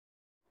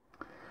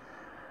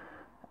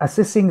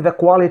Assessing the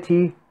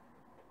quality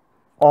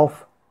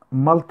of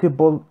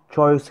multiple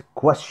choice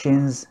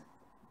questions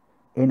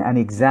in an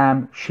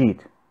exam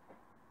sheet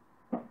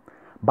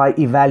by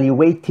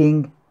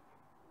evaluating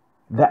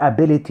the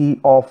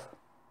ability of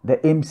the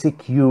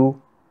MCQ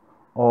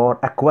or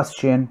a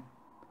question,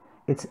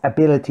 its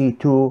ability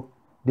to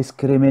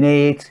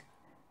discriminate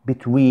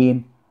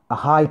between a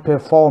high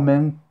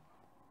performing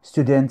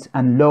student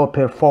and low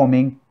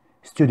performing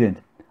student,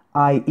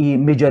 i.e.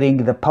 measuring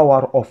the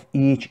power of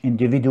each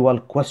individual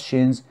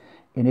questions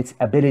in its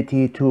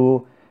ability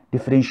to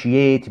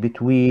differentiate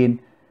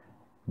between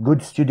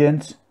good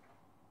students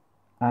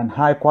and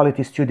high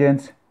quality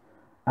students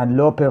and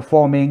low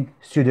performing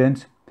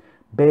students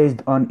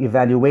based on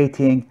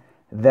evaluating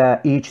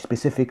each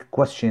specific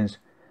questions,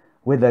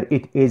 whether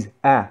it is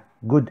a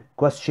good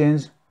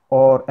questions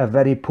or a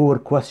very poor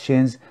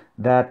questions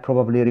that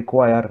probably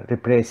require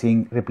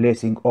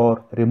replacing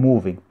or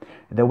removing.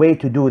 The way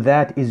to do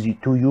that is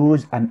to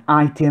use an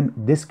item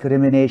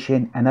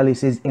discrimination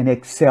analysis in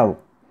Excel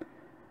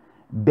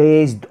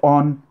based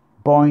on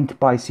point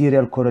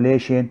biserial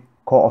correlation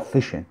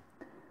coefficient.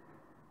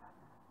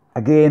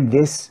 Again,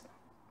 this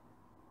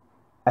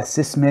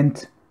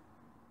assessment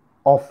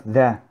of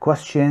the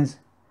questions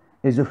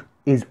is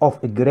of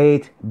a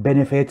great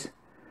benefit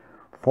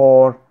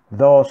for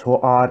those who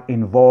are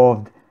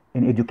involved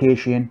in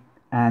education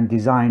and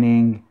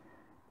designing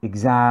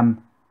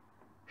exam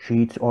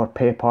sheets or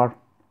paper,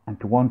 and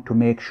to want to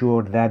make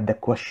sure that the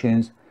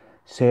questions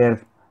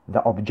serve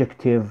the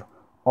objective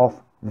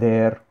of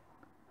their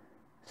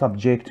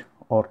subject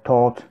or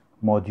taught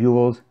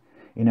modules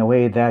in a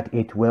way that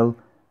it will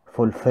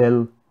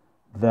fulfill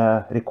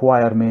the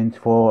requirement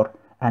for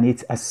and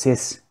it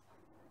assess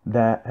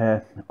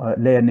the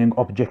learning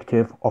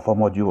objective of a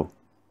module.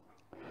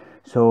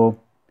 So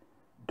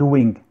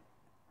doing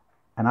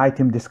an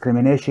item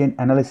discrimination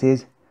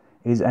analysis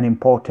is an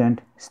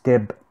important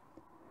step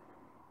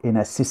in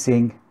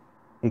assessing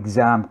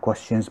exam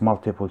questions,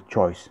 multiple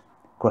choice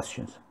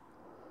questions.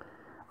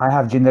 I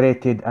have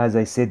generated, as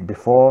I said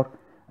before,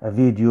 a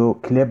video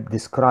clip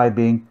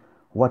describing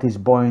what is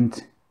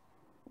point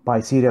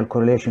biserial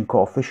correlation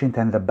coefficient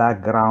and the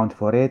background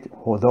for it.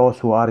 For those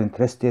who are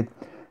interested,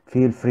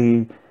 feel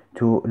free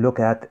to look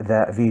at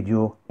the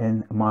video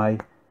in my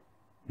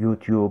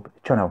YouTube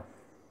channel.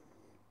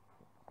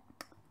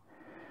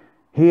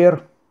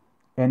 Here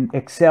in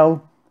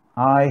Excel,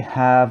 I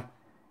have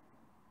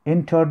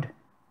entered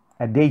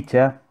a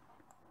data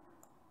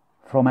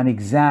from an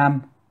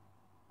exam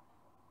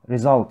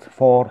result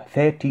for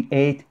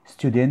 38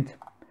 students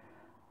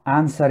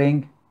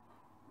answering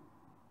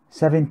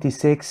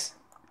 76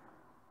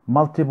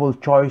 multiple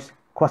choice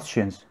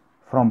questions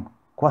from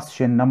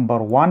question number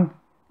 1,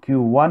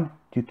 Q1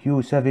 to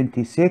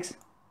Q76,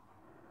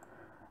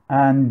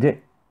 and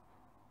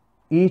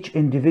each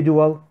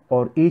individual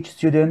or each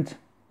student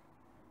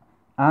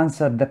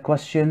answered the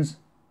questions,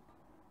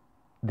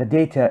 the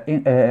data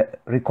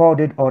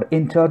recorded or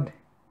entered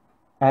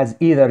as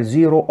either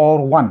 0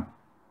 or 1.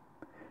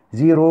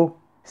 0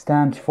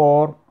 stands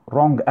for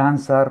wrong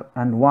answer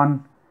and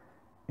 1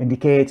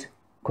 indicates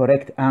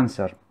correct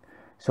answer.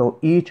 So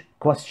each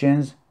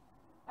questions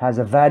has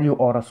a value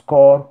or a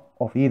score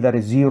of either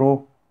a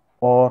 0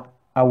 or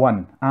a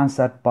 1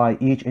 answered by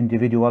each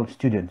individual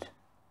student.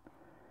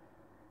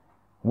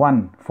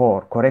 1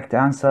 for correct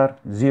answer,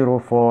 0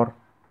 for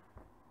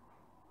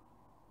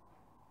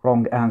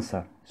wrong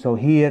answer. So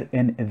here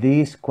in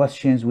these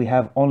questions we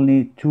have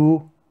only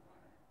two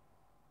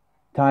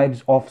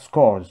types of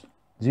scores,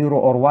 0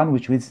 or 1,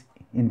 which would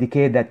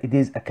indicate that it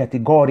is a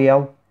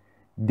categorical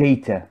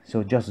data.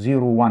 So just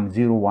 0, 1,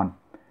 0, 1.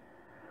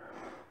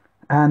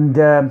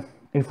 And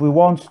if we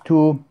want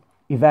to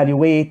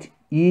evaluate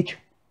each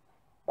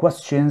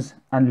questions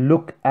and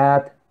look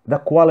at the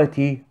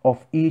quality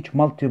of each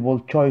multiple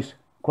choice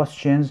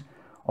questions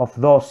of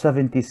those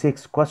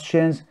 76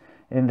 questions,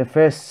 and the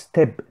first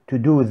step to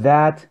do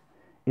that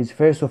is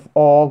first of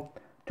all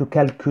to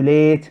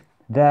calculate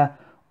the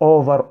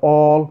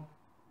overall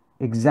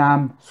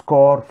exam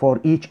score for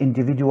each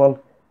individual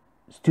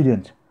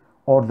student,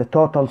 or the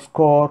total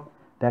score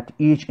that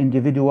each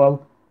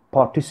individual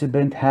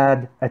participant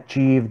had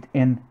achieved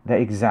in the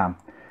exam.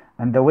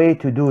 And the way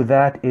to do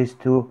that is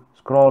to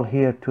scroll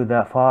here to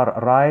the far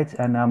right,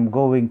 and I'm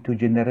going to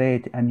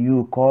generate a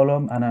new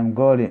column, and I'm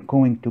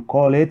going to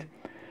call it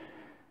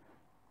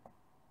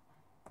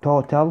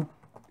total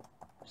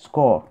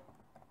score.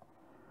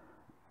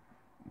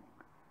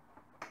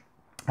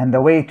 And the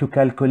way to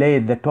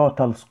calculate the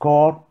total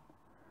score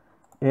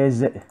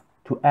is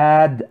to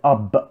add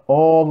up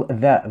all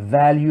the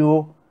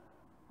value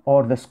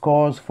or the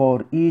scores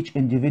for each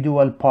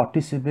individual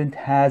participant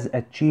has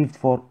achieved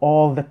for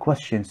all the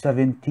questions,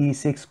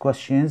 76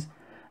 questions.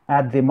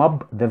 Add them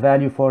up, the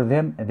value for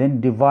them, and then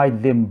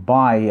divide them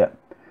by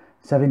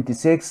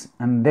 76,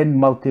 and then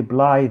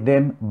multiply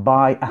them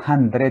by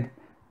 100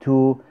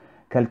 to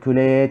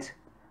calculate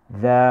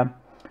the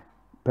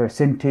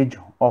percentage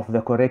of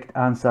the correct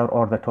answer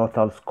or the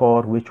total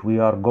score, which we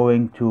are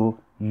going to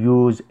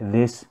use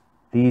these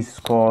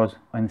scores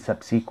in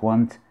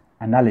subsequent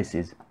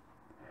analysis.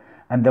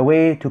 And the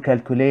way to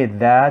calculate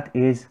that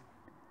is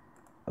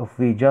if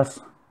we just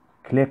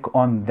click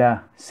on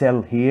the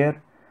cell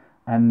here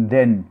and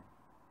then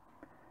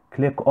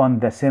click on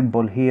the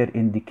symbol here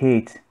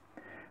indicate.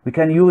 We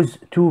can use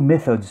two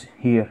methods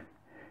here,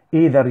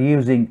 either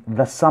using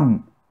the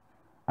sum,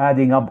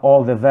 adding up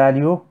all the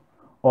value,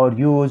 or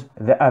use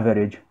the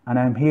average. And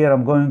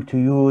I'm going to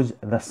use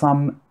the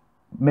sum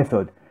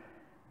method,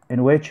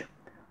 in which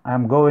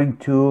I'm going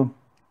to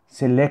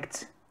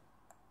select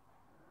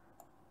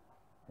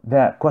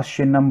the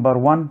question number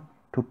 1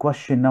 to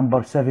question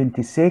number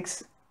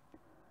 76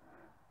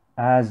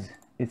 as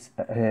it's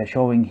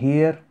showing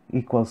here,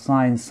 equal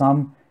sign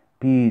sum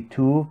P2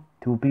 to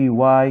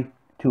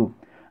PY2,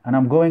 and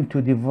I'm going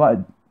to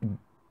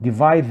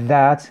divide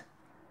that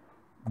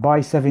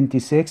by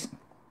 76,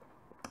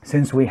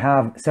 since we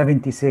have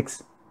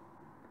 76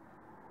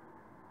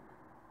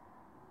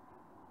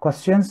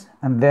 questions,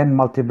 and then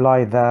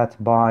multiply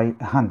that by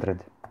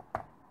 100.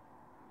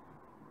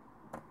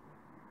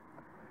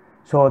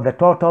 So the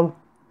total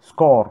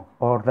score,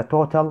 or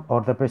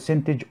the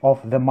percentage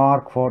of the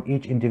mark for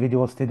each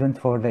individual student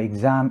for the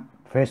exam,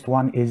 first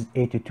one is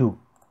 82.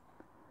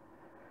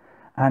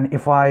 And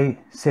if I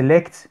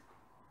select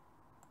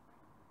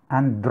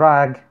and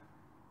drag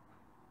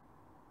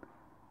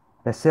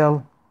the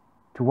cell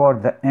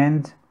toward the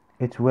end,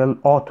 it will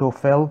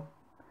autofill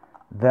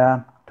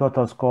the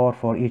total score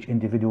for each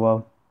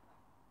individual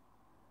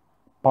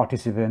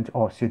participant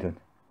or student.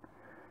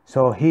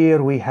 So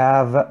here we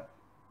have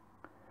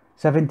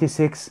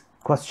 76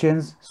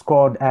 questions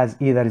scored as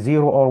either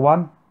 0 or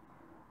 1,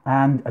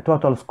 and a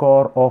total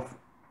score of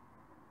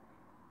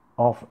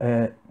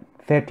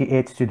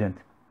 38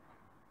 students,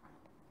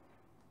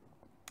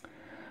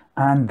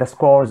 and the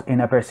scores in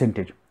a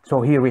percentage.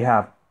 So here we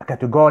have a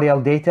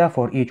categorical data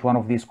for each one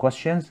of these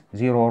questions,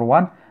 0 or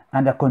 1,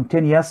 and a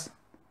continuous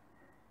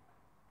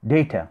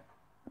data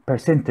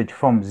percentage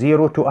from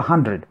 0 to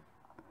 100.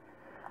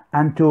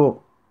 And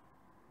to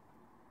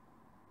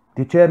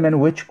determine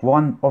which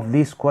one of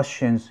these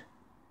questions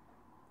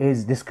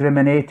is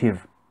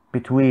discriminative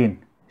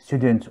between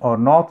students or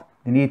not,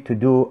 you need to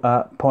do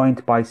a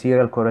point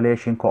biserial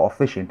correlation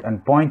coefficient.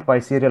 And point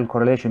biserial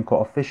correlation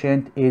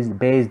coefficient is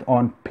based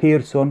on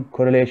Pearson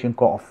correlation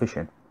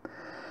coefficient.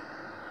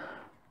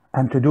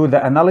 And to do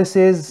the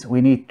analysis,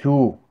 we need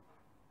two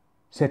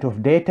sets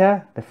of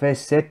data. The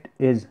first set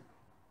is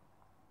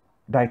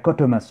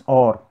dichotomous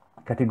or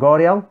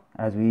categorical,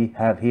 as we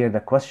have here the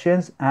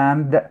questions,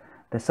 and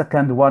the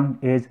second one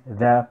is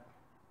the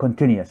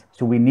continuous.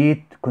 So we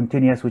need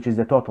continuous, which is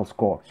the total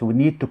score. So we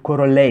need to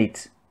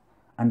correlate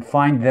and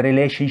find the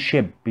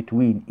relationship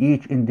between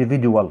each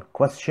individual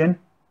question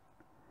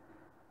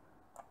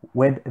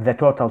with the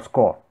total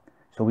score.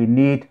 So we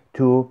need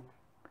to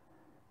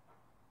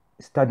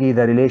study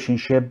the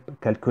relationship,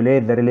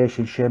 calculate the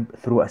relationship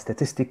through a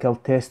statistical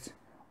test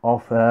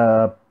of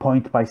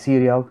point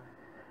biserial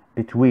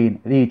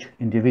between each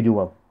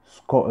individual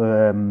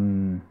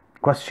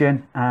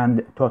question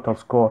and total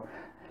score,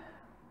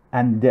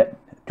 and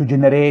to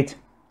generate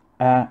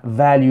a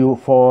value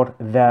for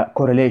the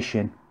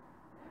correlation,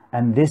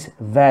 and this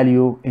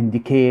value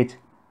indicates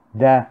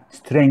the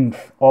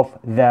strength of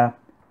the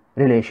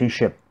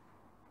relationship.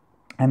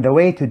 And the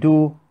way to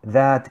do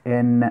that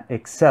in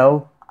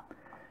Excel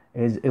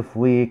is if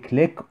we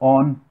click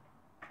on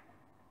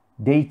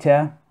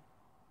data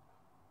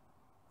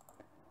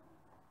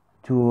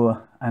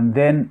and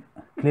then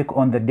click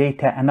on the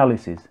data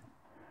analysis.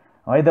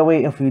 By the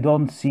way, if you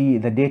don't see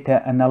the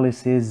data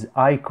analysis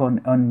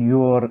icon on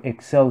your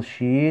Excel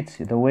sheet,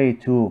 the way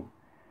to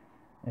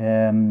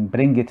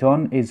bring it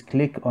on is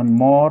click on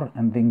more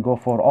and then go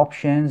for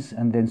options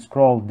and then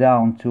scroll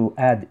down to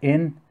add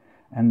in,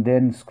 and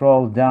then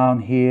scroll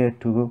down here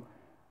to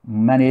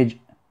manage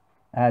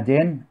add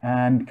in,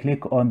 and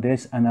click on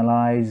this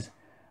analysis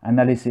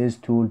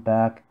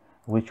toolbar,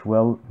 which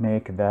will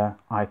make the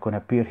icon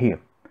appear here.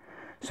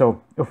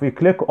 So if we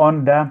click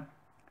on the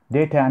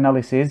data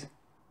analysis,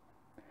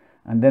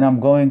 and then I'm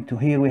going to,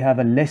 here we have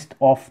a list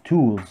of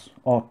tools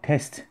or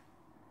tests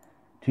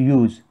to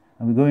use,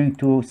 and we're going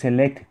to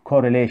select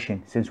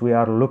correlation, since we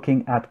are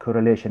looking at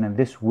correlation, and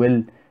this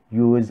will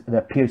use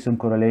the Pearson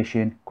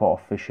correlation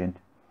coefficient.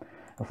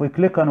 If we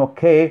click on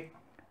OK,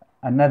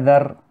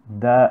 another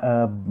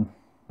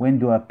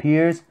window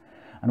appears,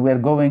 and we are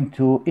going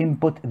to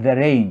input the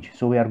range.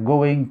 So we are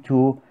going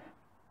to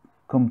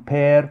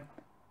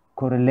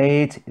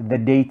correlate the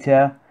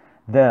data,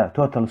 the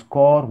total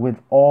score, with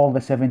all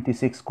the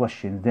 76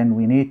 questions. Then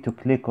we need to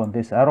click on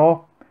this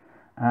arrow,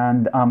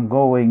 and I'm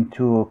going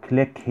to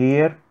click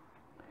here,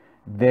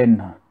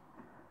 then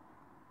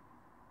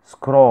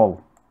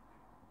scroll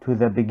to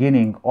the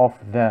beginning of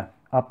the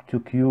up to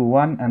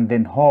Q1, and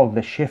then hold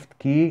the shift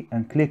key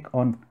and click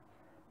on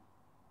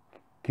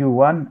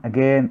Q1.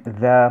 Again,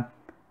 the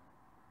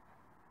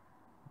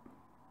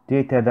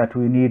data that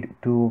we need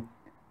to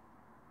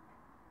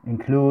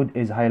include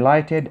is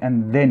highlighted,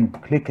 and then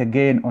click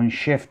again on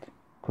shift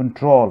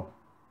control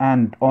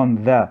and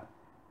on the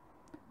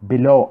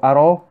below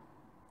arrow,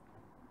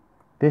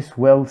 this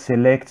will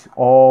select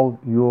all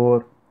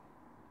your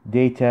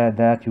data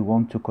that you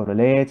want to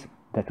correlate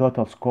the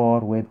total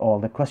score with all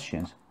the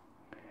questions.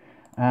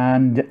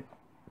 And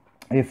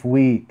if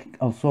we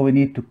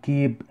need to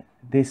keep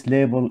this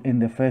label in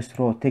the first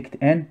row ticked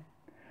in,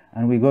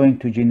 and we're going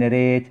to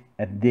generate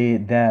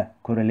the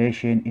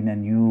correlation in a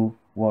new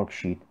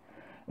worksheet.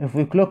 If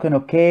we click on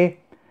OK,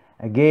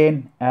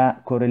 again a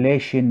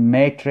correlation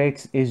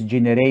matrix is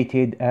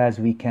generated, as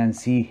we can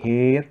see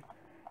here,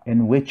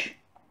 in which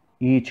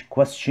each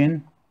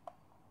question,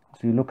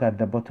 so you look at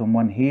the bottom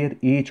one here,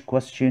 each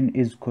question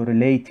is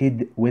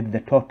correlated with the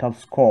total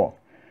score.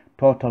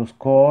 Total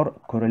score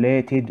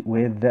correlated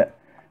with the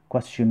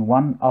question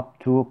 1 up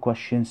to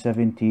question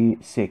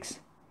 76.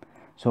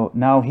 So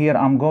now here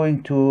I'm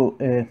going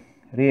to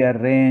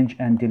rearrange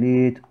and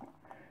delete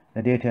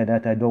the data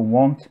that I don't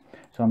want.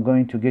 So I'm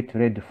going to get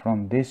rid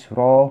from this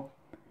row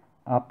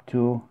up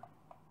to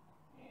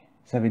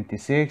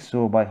 76.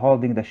 So by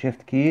holding the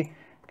shift key,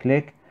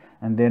 click,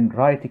 and then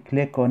right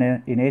click on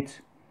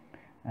it,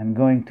 I'm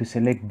going to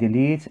select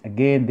delete.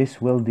 Again, this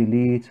will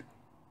delete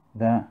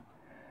the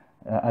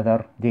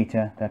other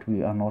data that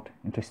we are not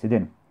interested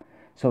in.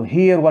 So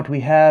here what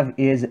we have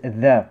is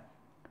the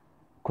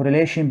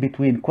correlation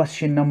between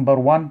question number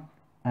 1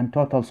 and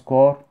total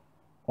score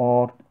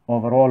or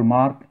overall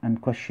mark,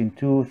 and question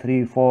 2,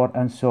 3, 4,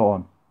 and so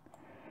on.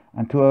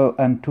 And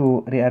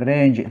to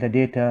rearrange the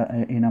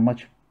data in a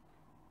much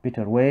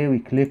better way,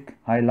 we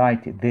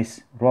highlight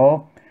this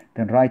row,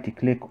 then right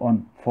click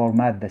on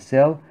format the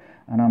cell,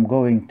 and I'm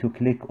going to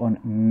click on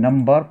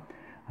number,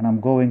 and I'm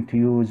going to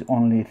use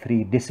only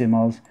 3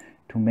 decimals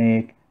to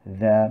make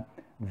the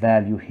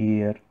value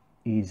here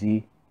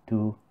easy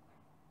to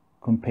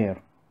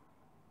compare.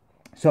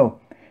 So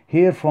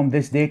here from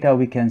this data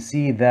we can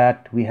see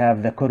that we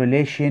have the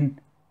correlation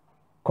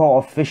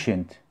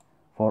coefficient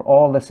for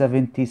all the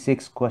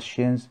 76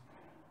 questions,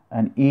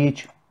 and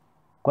each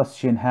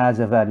question has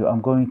a value.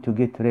 I'm going to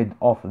get rid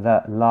of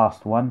the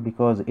last one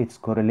because it's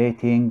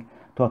correlating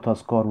total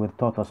score with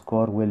total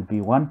score will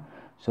be 1.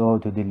 So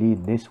to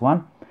delete this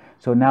one.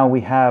 So now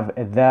we have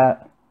the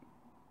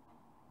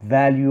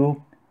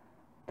value,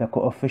 the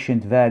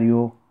coefficient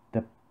value,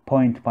 the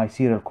point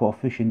biserial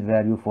coefficient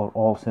value for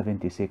all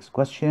 76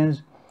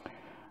 questions.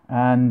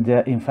 And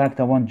in fact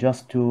I want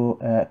just to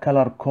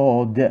color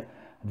code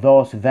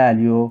those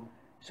value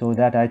so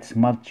that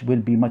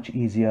will be much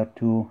easier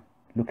to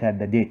look at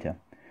the data.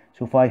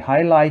 So if I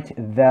highlight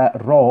the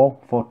row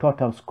for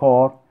total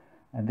score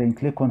and then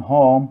click on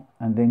home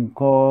and then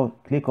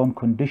click on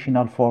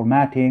conditional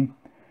formatting,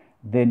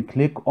 then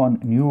click on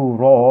new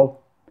row,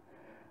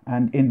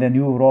 and in the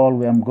new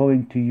row I'm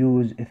going to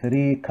use a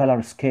 3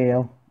 color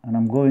scale, and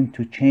I'm going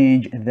to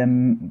change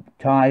the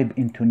type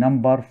into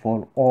number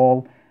for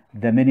all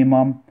the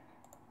minimum,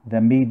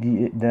 the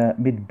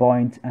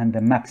midpoint, and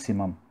the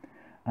maximum.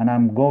 And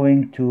I'm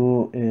going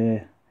to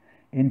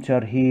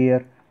enter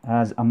here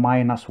as a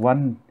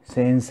 -1,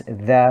 since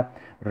the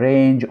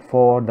range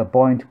for the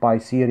point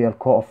biserial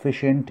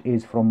coefficient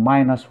is from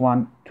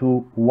 -1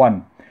 to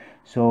 1.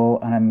 So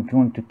I'm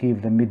going to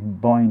keep the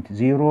midpoint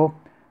 0.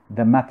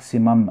 The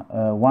maximum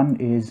 1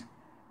 is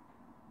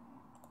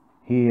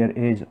here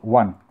is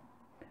 1,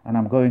 and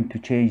I'm going to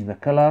change the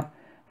color.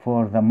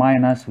 For the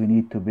minus we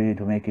need to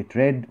make it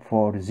red.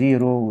 For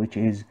 0, which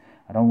is,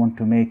 I don't want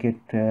to make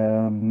it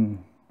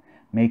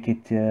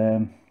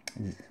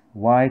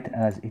white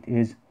as it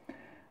is,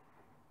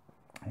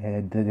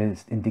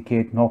 that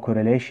indicate no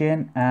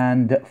correlation.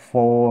 And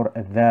for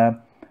the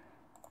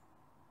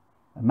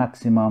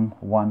maximum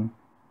 1,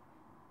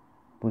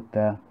 put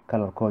the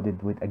color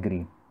coded with a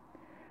green.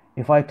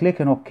 If I click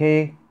on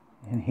OK,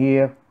 and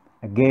here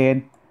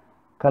again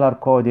color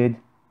coded,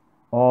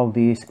 all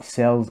these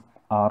cells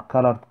are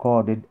color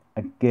coded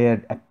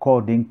again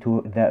according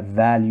to the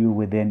value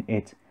within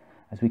it.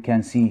 As we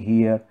can see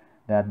here,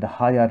 that the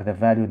higher the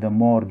value, the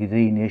more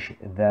greenish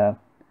the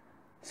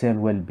cell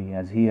will be,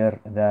 as here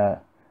the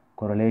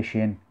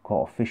correlation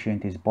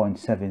coefficient is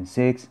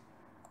 0.76,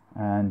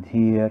 and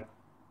here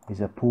is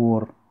a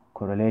poor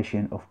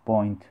correlation of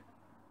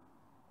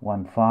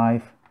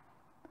 0.15,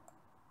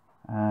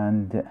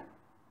 and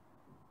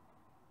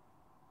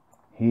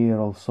here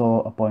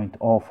also a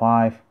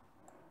 0.05,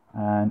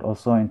 and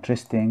also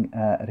interesting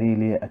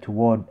really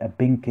toward a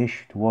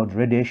pinkish, toward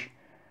reddish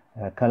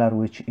color,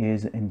 which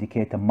is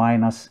indicate a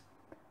minus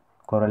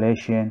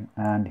correlation,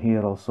 and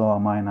here also a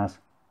minus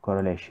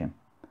correlation.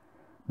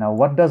 Now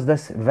what does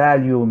this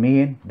value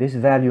mean? This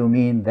value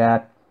mean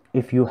that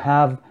if you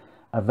have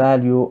a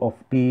value of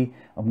P,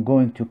 I'm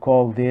going to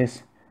call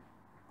this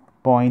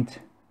point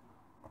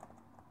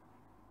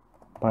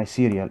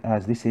biserial,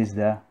 as this is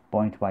the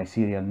point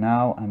biserial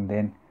now, and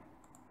then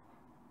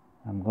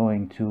I'm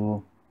going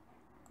to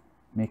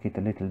make it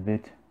a little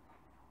bit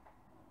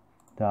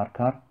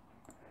darker.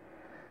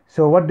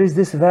 So what does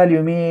this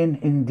value mean?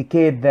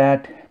 Indicate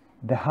that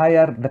the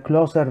higher, the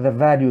closer the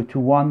value to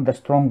 1, the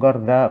stronger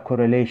the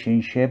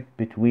correlationship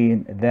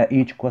between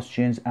each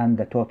questions and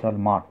the total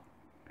mark.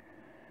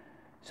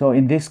 So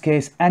in this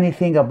case,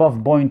 anything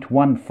above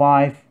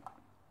 0.15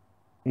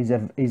 is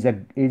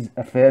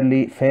a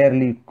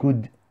fairly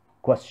good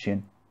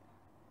question,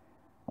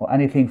 or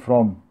anything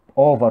from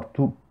over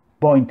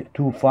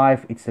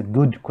 2.25 it's a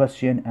good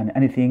question, and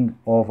anything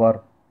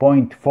over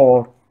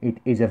 0.4 it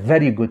is a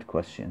very good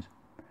question.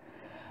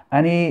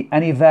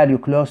 Any value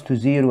close to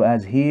 0,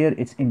 as here,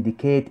 it's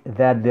indicate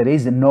that there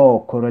is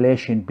no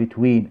correlation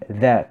between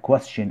the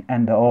question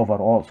and the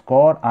overall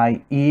score,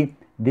 i.e.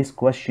 this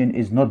question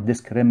is not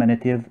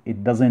discriminative.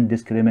 It doesn't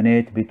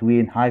discriminate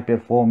between high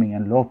performing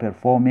and low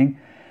performing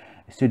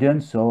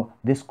students. So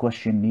this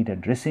question needs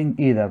addressing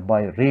either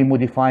by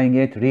remodifying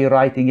it,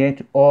 rewriting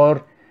it,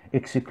 or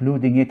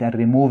excluding it and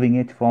removing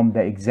it from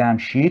the exam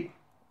sheet.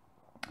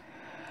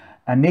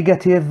 A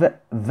negative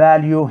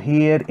value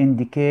here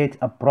indicate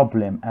a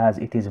problem, as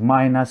it is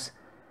minus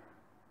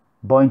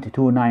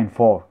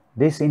 0.294.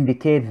 This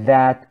indicates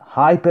that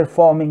high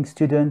performing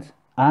students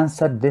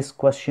answered this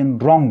question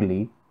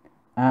wrongly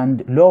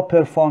and low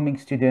performing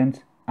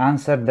students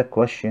answered the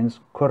questions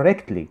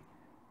correctly,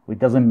 which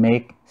doesn't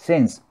make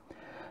sense.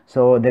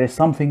 So there is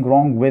something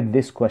wrong with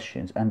these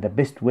questions, and the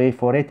best way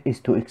for it is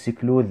to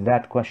exclude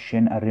that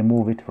question and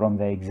remove it from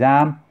the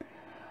exam.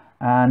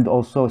 And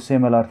also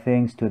similar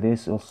things to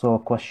this, also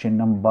question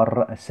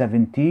number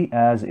 70,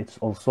 as it's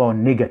also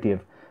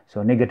negative.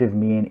 So negative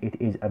mean it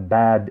is a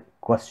bad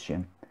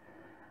question.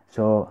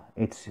 So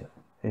it's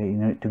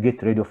to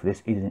get rid of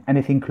this,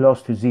 anything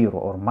close to 0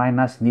 or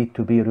minus need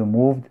to be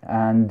removed,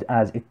 and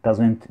as it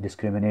doesn't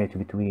discriminate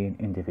between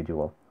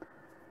individual.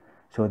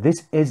 So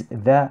this is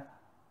the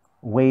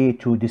way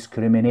to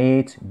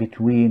discriminate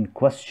between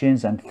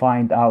questions and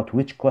find out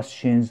which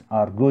questions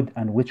are good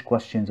and which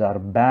questions are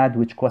bad,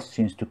 which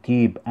questions to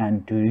keep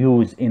and to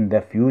use in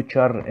the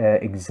future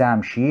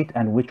exam sheet,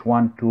 and which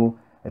one to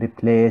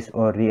replace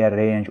or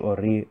rearrange or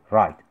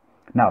rewrite.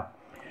 Now,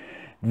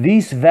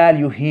 this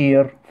value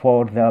here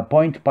for the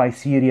point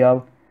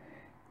biserial,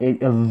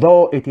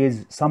 although it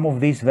is, some of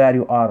these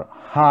values are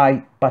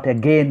high, but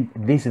again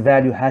this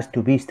value has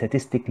to be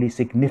statistically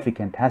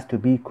significant, has to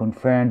be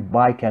confirmed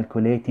by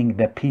calculating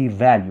the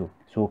p-value.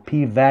 So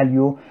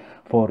p-value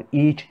for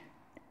each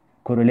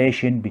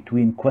correlation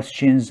between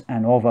questions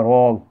and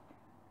overall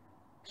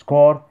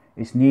score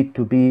is need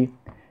to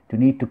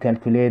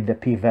calculate the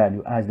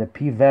p-value, as the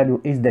p-value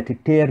is the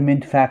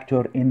determinant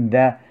factor in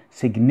the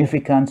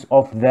significance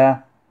of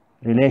the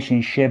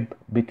relationship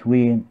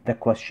between the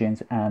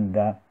questions and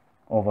the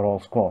overall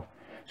score.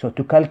 So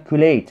to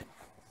calculate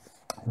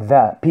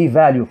the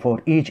p-value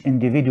for each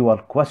individual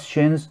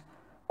questions,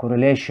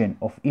 correlation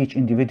of each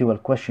individual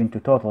question to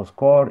total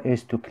score,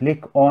 is to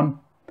click on,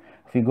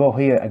 if we go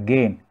here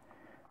again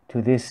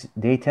to this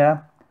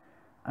data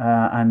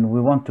and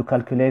we want to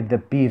calculate the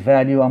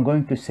p-value, I'm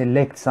going to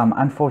select some.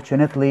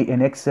 Unfortunately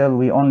in Excel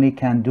we only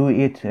can do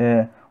it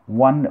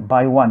one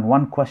by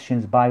one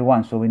questions by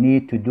one, so we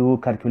need to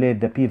calculate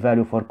the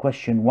p-value for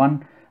question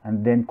 1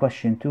 and then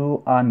question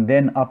 2 and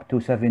then up to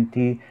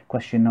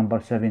question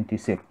number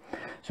 76.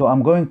 So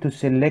I'm going to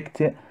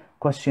select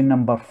question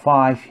number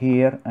 5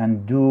 here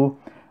and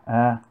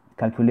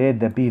calculate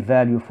the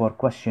p-value for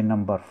question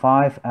number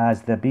 5,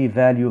 as the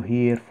p-value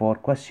here for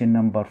question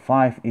number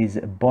 5 is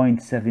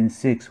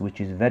 0.76,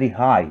 which is very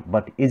high,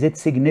 but is it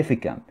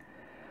significant?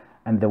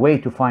 And the way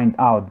to find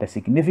out the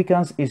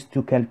significance is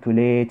to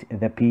calculate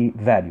the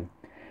p-value.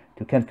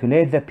 To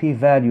calculate the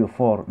p-value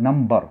for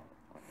number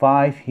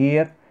 5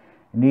 here,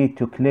 you need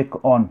to click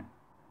on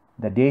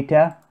the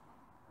data,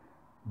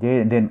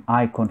 then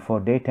icon for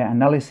data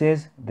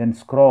analysis, then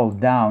scroll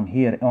down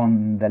here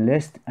on the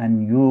list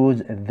and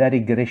use the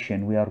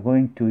regression. We are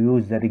going to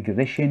use the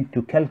regression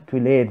to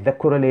calculate the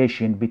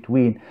correlation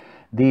between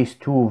these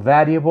two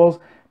variables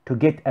to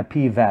get a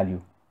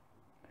p-value.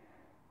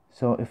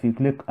 So if you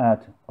click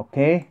at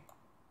OK,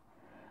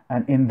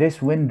 and in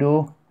this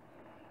window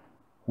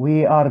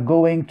we are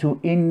going to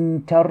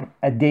enter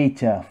a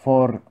data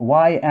for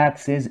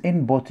y-axis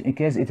input. In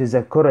case it is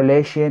a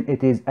correlation,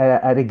 it is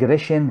a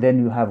regression, then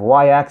you have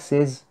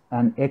y-axis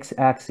and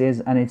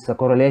x-axis, and it's a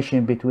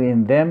correlation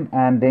between them,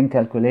 and then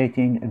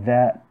calculating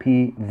the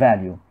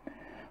p-value.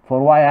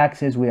 For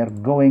y-axis we are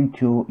going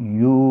to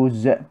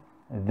use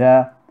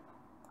the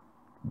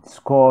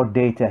score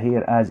data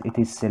here, as it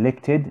is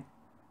selected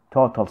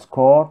total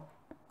score,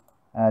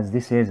 as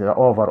this is the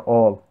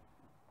overall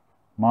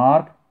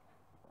mark.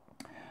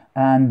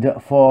 And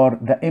for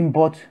the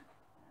input,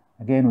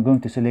 again we're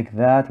going to select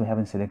that, we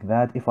haven't selected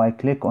that. If I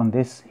click on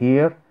this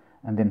here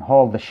and then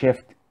hold the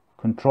shift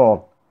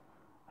control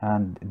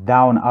and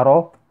down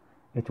arrow,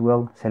 it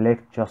will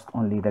select just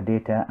only the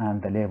data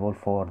and the label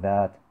for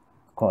that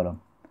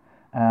column.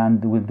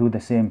 And we'll do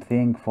the same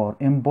thing for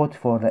input.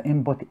 For the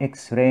input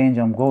X range,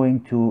 I'm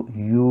going to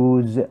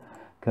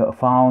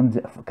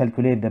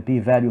calculate the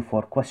p-value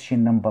for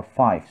question number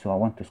 5. So I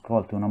want to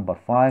scroll to number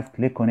 5,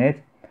 click on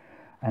it,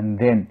 and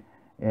then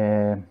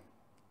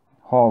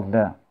hold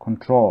the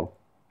control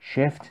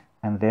shift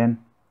and then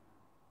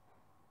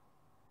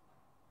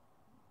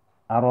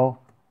arrow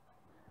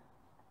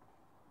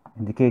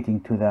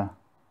indicating to the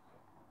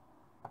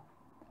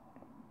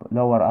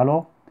lower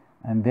arrow,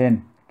 and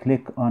then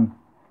click on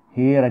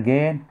here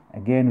again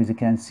as you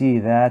can see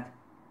that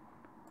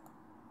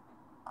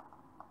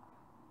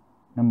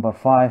number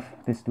 5,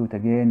 let's do it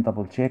again,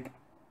 double check.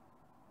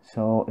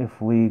 So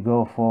if we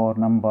go for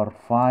number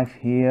 5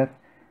 here,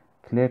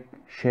 click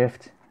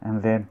shift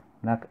and then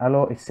black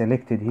arrow, it's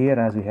selected here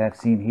as we have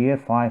seen here,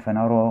 5 and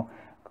arrow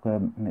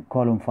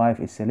column 5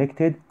 is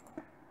selected,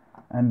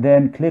 and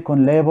then click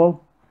on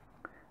label,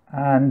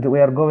 and we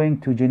are going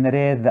to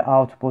generate the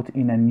output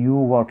in a new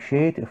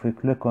worksheet. If we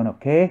click on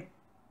OK,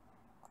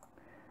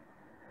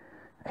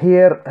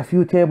 here a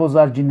few tables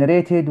are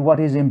generated.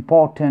 What is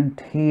important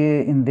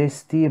here in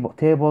this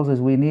tables is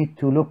we need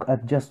to look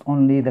at just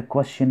only the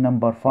question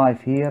number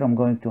 5 here. I'm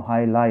going to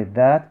highlight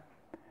that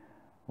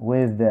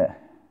with the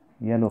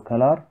yellow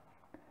color,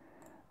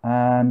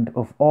 and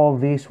of all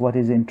this, what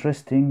is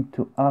interesting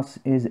to us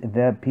is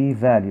the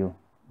p-value.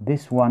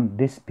 This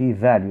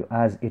p-value,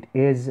 as it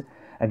is,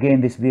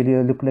 again this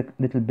video look like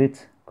a little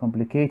bit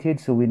complicated,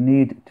 so we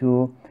need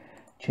to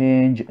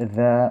change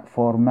the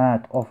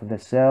format of the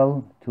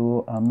cell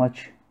to a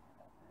much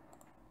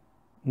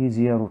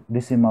easier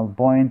decimal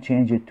point,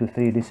 change it to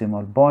 3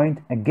 decimal point.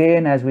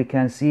 Again, as we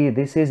can see,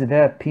 this is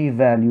the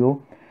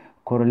p-value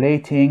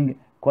correlating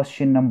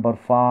question number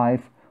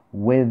 5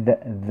 with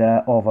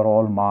the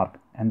overall mark,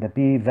 and the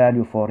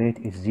p-value for it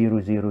is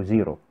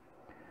 0.00.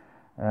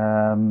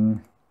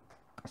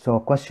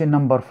 So question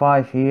number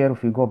 5 here,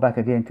 if we go back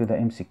again to the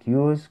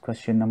MCQs,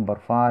 question number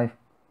 5,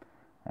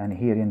 and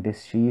here in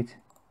this sheet,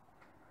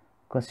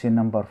 question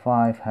number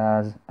 5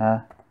 has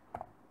a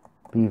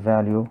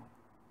p-value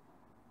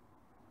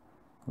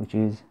which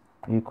is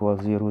equal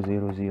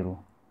 0.000.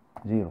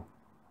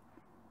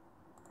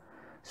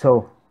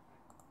 So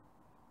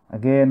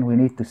again, we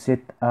need to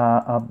set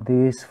up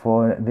this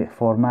for the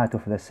format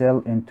of the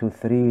cell into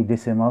 3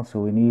 decimals,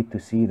 so we need to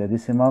see the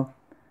decimal.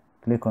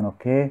 Click on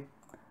OK.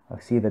 I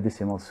see the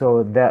decimal.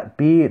 So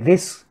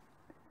this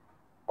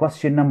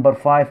question number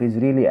 5 is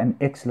really an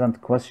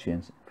excellent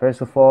question.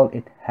 First of all,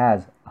 it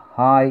has a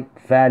high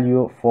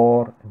value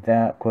for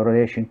the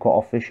correlation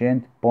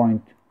coefficient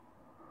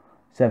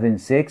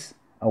 0.76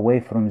 away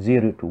from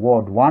 0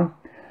 toward 1,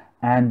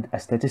 and a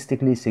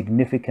statistically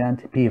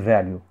significant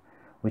p-value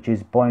which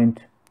is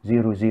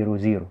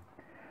 0.000.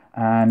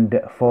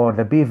 And for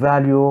the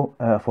p-value,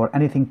 for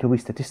anything to be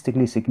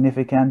statistically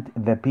significant,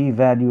 the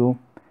p-value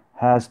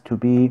has to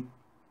be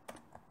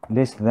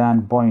less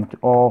than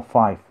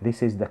 0.05.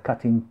 This is the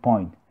cutting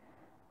point.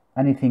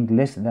 Anything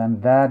less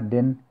than that,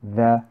 then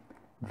the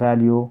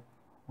value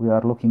we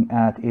are looking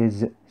at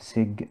is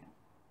significant.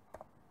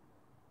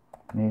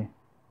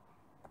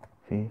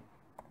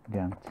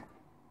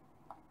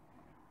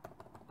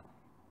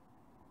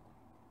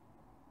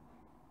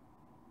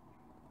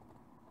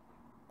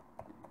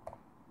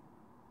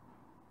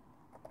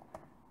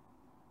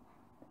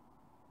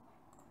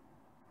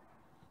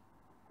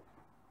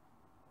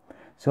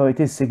 So it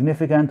is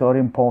significant or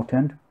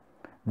important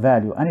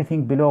value.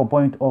 Anything below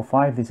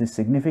 0.05, this is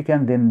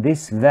significant. Then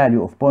this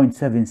value of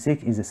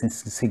 0.76 is a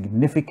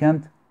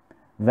significant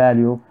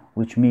value,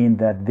 which means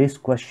that this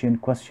question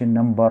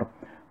number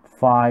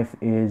 5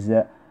 is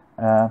a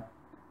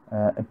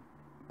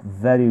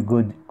very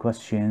good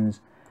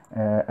questions,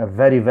 a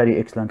very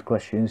excellent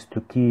questions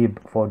to keep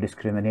for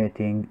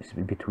discriminating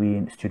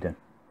between students.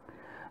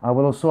 I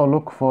will also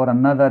look for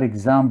another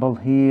example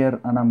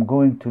here, and I'm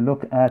going to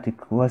look at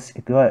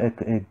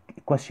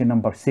question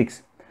number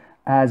 6.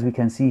 As we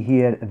can see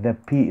here, the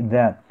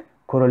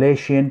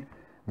correlation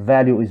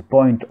value is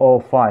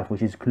 0.05,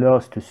 which is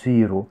close to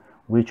 0,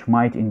 which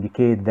might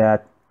indicate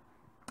that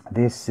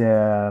this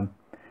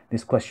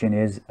question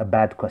is a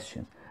bad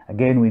question.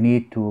 Again, we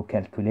need to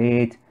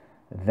calculate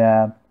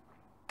the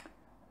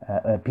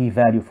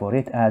p-value for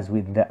it, as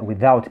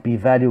without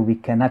p-value we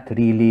cannot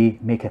really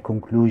make a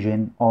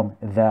conclusion on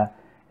the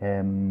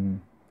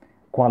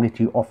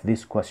quality of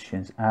these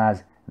questions,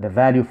 as the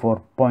value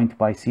for point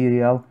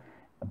biserial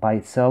by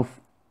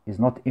itself is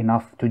not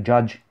enough to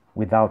judge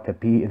without the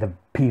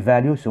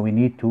p-value. So we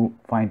need to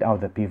find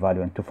out the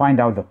p-value, and to find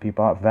out the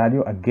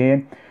p-value,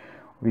 again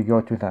we go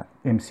to the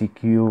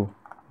MCQ,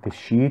 the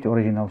sheet,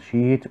 original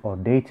sheet, or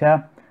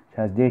data. It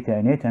has data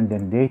in it, and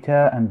then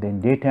data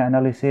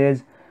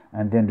analysis,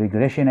 and then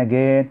regression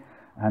again,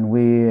 and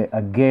we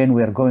are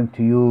going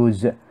to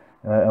use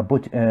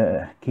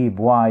keep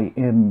y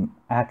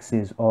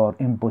axis or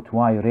input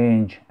y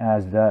range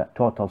as the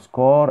total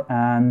score,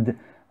 and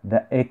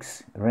the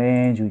x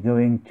range we're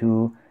going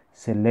to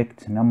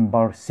select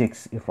number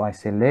 6. If I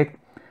select,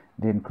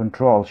 then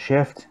control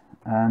shift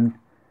and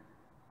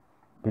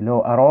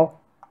below arrow,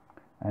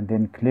 and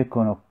then click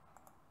on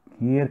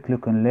here,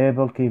 click on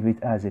label, keep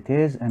it as it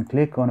is, and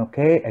click on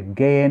OK.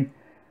 Again,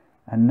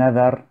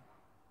 another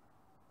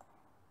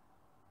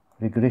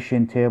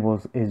regression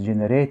tables is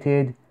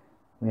generated.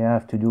 We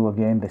have to do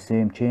again the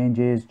same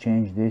changes,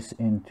 change this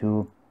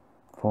into,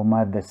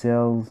 format the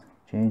cells,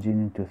 change it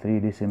into 3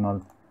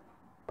 decimal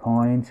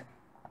points.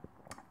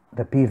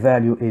 The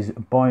p-value is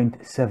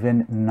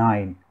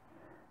 0.79.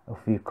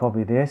 If we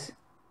copy this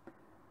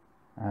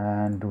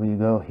and we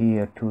go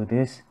here to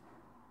this,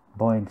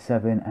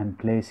 0.7 and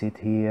place it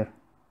here,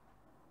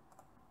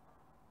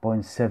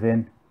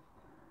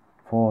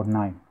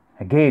 0.749.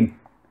 Again,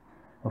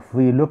 if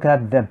we look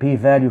at the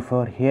p-value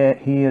for here,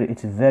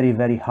 it's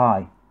very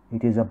high.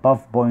 It is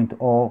above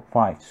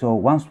 0.05. So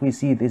once we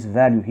see this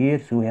value here,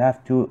 so we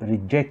have to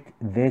reject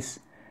this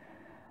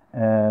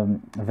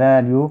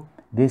value,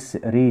 this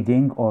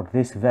reading or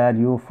this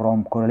value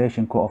from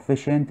correlation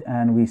coefficient,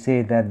 and we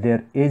say that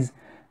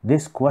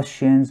this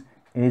questions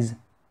is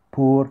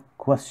poor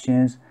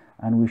questions,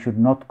 and we should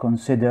not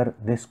consider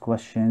this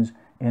questions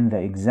in the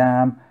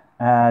exam,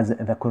 as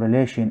the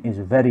correlation is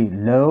very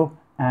low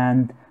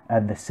and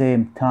at the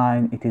same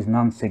time it is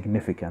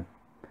non-significant.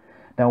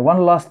 Now,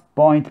 one last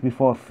point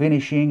before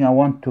finishing, I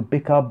want to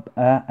pick up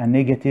a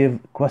negative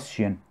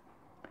question.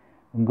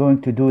 I'm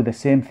going to do the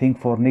same thing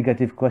for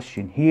negative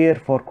question. Here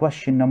for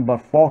question number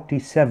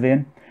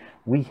 47,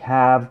 we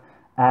have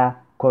a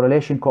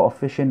correlation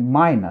coefficient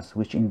minus,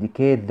 which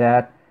indicate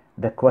that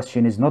the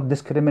question is not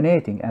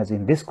discriminating, as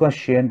in this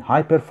question,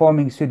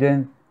 high-performing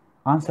student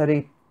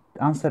answer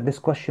this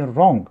question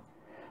wrong,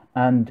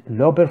 and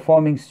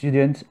low-performing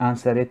students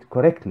answer it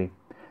correctly.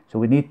 So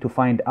we need to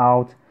find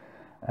out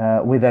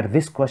whether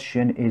this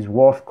question is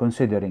worth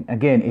considering.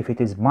 Again, if it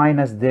is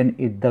minus, then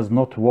it does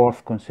not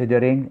worth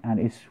considering, and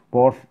it's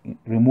worth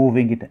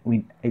removing it.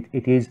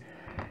 It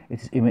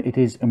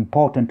is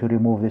important to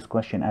remove this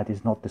question as it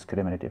is not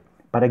discriminative.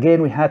 But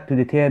again, we had to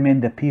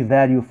determine the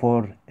p-value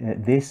for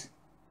this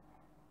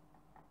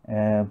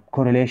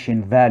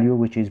correlation value,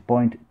 which is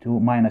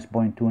minus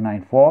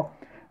 0.294,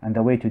 and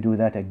the way to do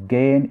that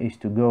again is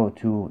to go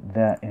to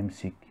the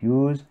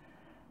MCQs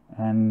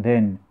and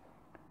then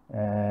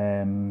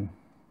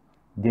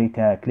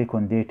click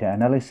on data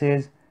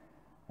analysis,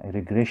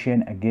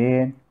 regression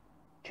again,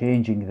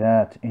 changing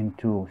that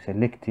into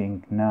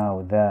selecting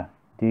now the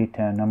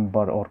data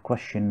number or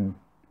question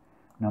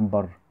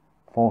number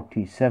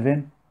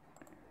 47,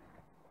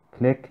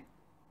 click,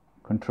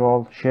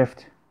 Control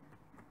Shift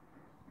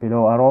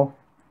below arrow,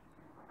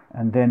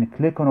 and then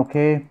click on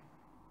OK.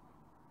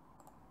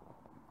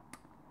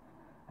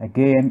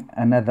 Again,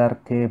 another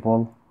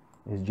table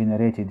is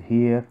generated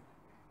here,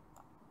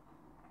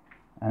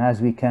 and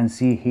as we can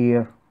see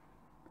here,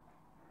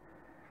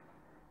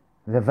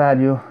 the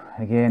value,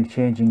 again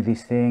changing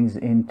these things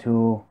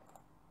into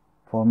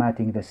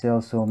formatting the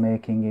cell, so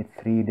making it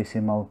 3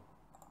 decimal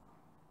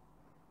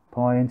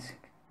points,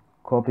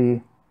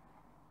 copy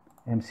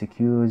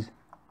MCQs,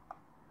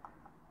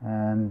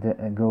 and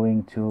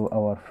going to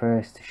our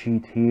first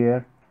sheet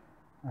here,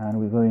 and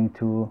we're going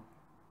to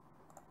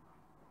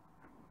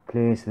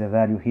place the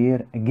value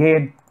here.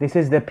 Again, this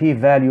is the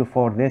p-value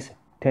for this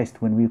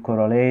test when we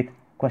correlate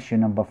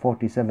question number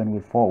 47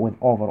 with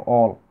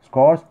overall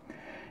scores.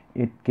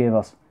 It gave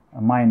us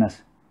a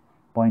minus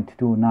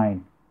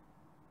 0.29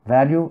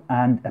 value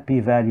and a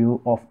p-value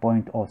of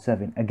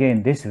 0.07.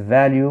 Again, this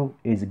value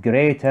is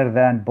greater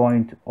than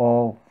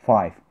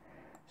 0.05.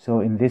 So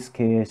in this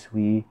case,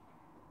 we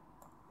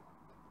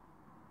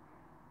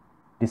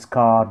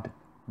discard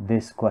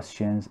these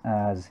questions,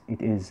 as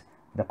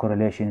the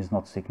correlation is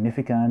not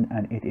significant,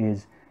 and it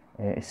is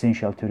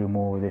essential to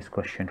remove this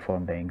question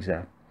from the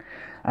exam.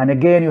 And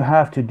again, you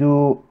have to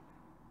do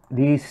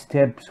these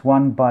steps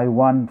one by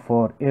one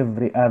for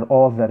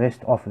all the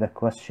rest of the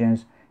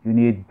questions. You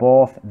need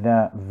both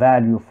the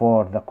value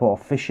for the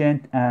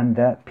coefficient and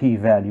the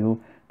p-value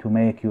to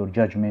make your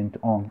judgment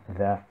on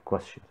the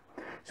question.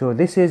 So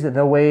this is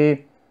the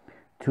way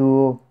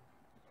to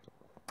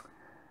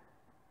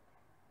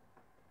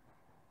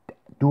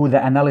do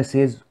the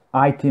analysis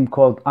item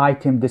called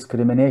item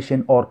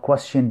discrimination or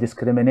question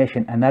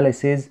discrimination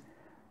analysis,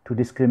 to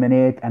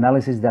discriminate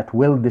analysis that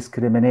will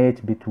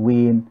discriminate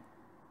between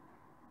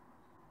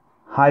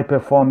high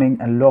performing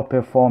and low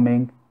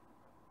performing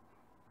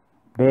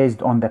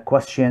based on the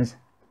questions,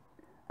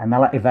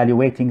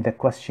 evaluating the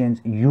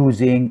questions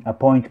using a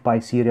point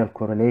biserial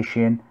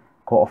correlation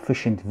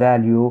coefficient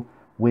value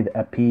with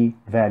a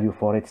p-value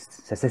for it,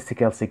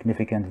 statistical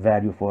significant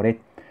value for it.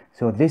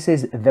 So this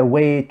is the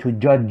way to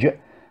judge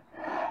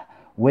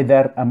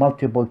whether a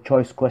multiple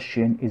choice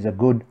question is a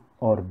good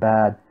or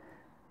bad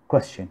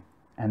question,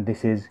 and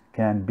this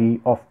can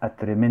be of a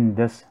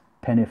tremendous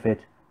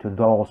benefit to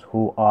those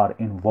who are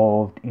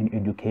involved in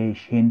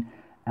education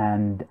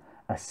and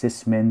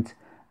assessment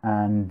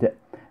and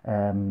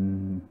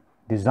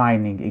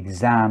designing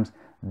exams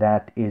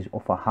that is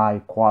of a high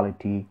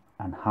quality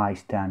and high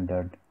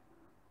standard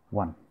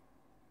one.